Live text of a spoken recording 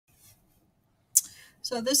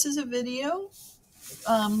So this is a video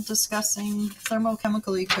discussing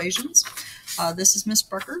thermochemical equations. This is Miss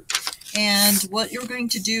Brucker, and what you're going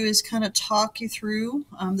to do is kind of talk you through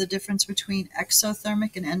the difference between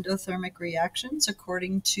exothermic and endothermic reactions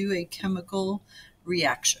according to a chemical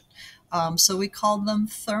reaction. So we call them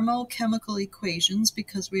thermochemical equations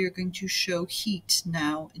because we are going to show heat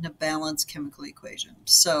now in a balanced chemical equation.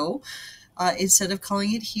 So instead of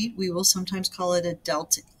calling it heat, we will sometimes call it a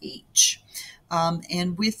delta H.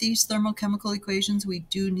 And with these thermochemical equations, we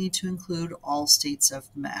do need to include all states of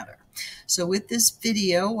matter. So with this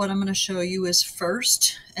video, what I'm going to show you is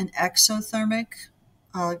first an exothermic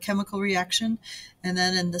chemical reaction, and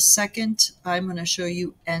then in the second, I'm going to show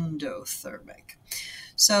you endothermic.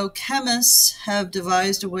 So chemists have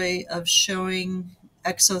devised a way of showing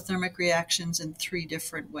exothermic reactions in 3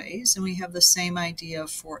 different ways, and we have the same idea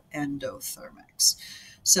for endothermics.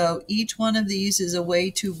 So each one of these is a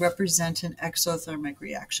way to represent an exothermic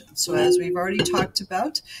reaction. So as we've already talked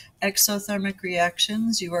about, exothermic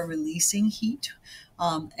reactions, you are releasing heat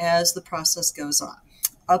as the process goes on.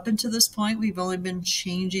 Up until this point, we've only been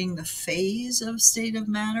changing the phase of state of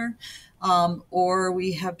matter, or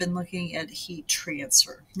we have been looking at heat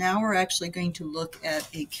transfer. Now we're actually going to look at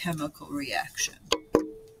a chemical reaction.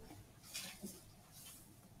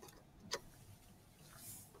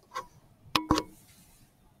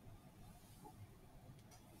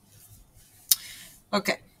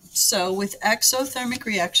 Okay, so with exothermic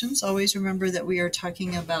reactions, always remember that we are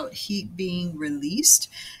talking about heat being released.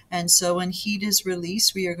 And so when heat is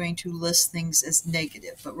released, we are going to list things as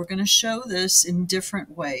negative. But we're going to show this in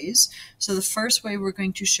different ways. So the first way we're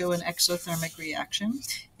going to show an exothermic reaction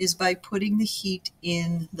is by putting the heat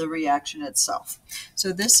in the reaction itself.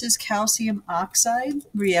 So this is calcium oxide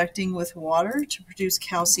reacting with water to produce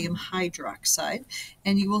calcium hydroxide.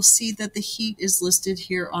 And you will see that the heat is listed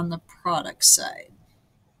here on the product side.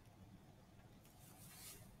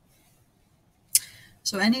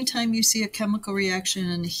 So anytime you see a chemical reaction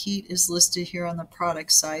and the heat is listed here on the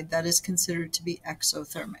product side, that is considered to be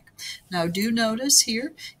exothermic. Now do notice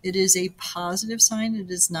here, it is a positive sign,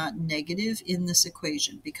 it is not negative in this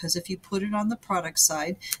equation, because if you put it on the product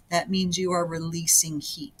side, that means you are releasing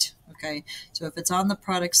heat. Okay, so if it's on the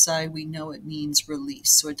product side, we know it means release,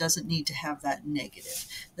 so it doesn't need to have that negative.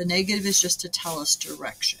 The negative is just to tell us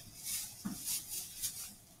direction.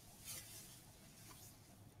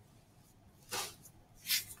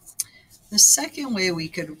 The second way we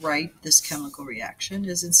could write this chemical reaction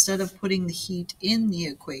is instead of putting the heat in the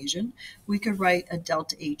equation, we could write a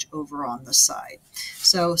delta H over on the side.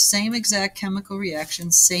 So same exact chemical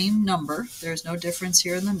reaction, same number. There's no difference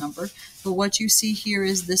here in the number. But what you see here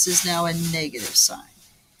is this is now a negative sign.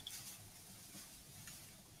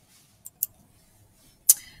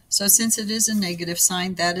 So since it is a negative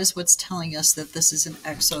sign, that is what's telling us that this is an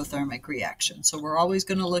exothermic reaction. So we're always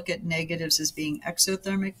going to look at negatives as being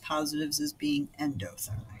exothermic, positives as being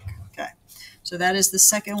endothermic. Okay, so that is the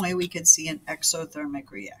second way we could see an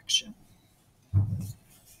exothermic reaction.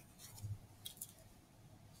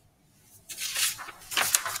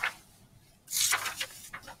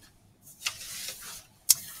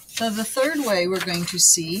 So the third way we're going to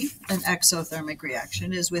see an exothermic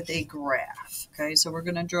reaction is with a graph. Okay, so we're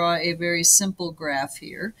going to draw a very simple graph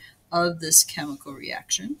here of this chemical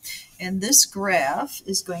reaction. And this graph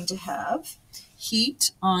is going to have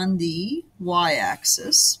heat on the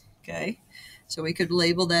y-axis. Okay, so we could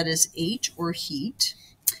label that as H or heat.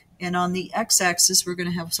 And on the x-axis, we're going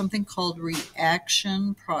to have something called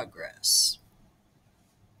reaction progress.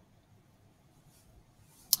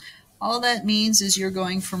 All that means is you're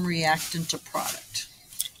going from reactant to product.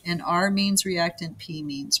 And R means reactant, P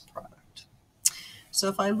means product. So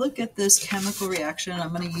if I look at this chemical reaction,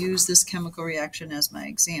 I'm going to use this chemical reaction as my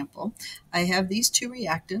example. I have these 2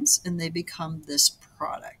 reactants and they become this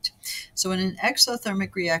product. So in an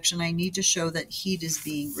exothermic reaction, I need to show that heat is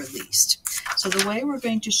being released. So the way we're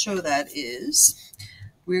going to show that is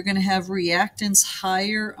we're going to have reactants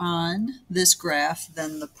higher on this graph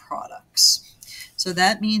than the products. So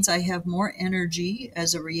that means I have more energy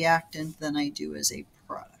as a reactant than I do as a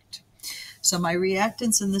product. So my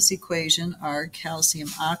reactants in this equation are calcium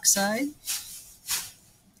oxide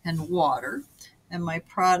and water, and my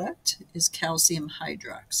product is calcium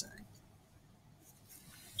hydroxide.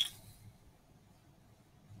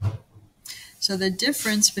 So the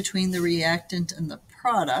difference between the reactant and the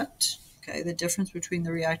product, okay, the difference between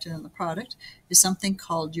the reactant and the product is something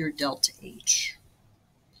called your delta H.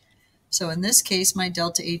 So in this case, my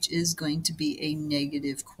delta H is going to be a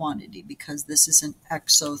negative quantity because this is an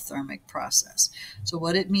exothermic process. So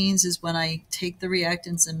what it means is when I take the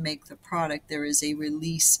reactants and make the product, there is a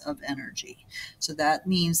release of energy. So that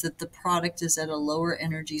means that the product is at a lower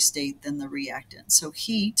energy state than the reactant. So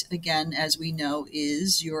heat, again, as we know,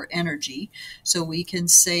 is your energy. So we can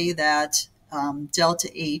say that delta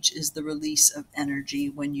H is the release of energy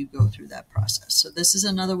when you go through that process. So this is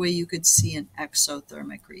another way you could see an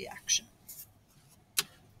exothermic reaction.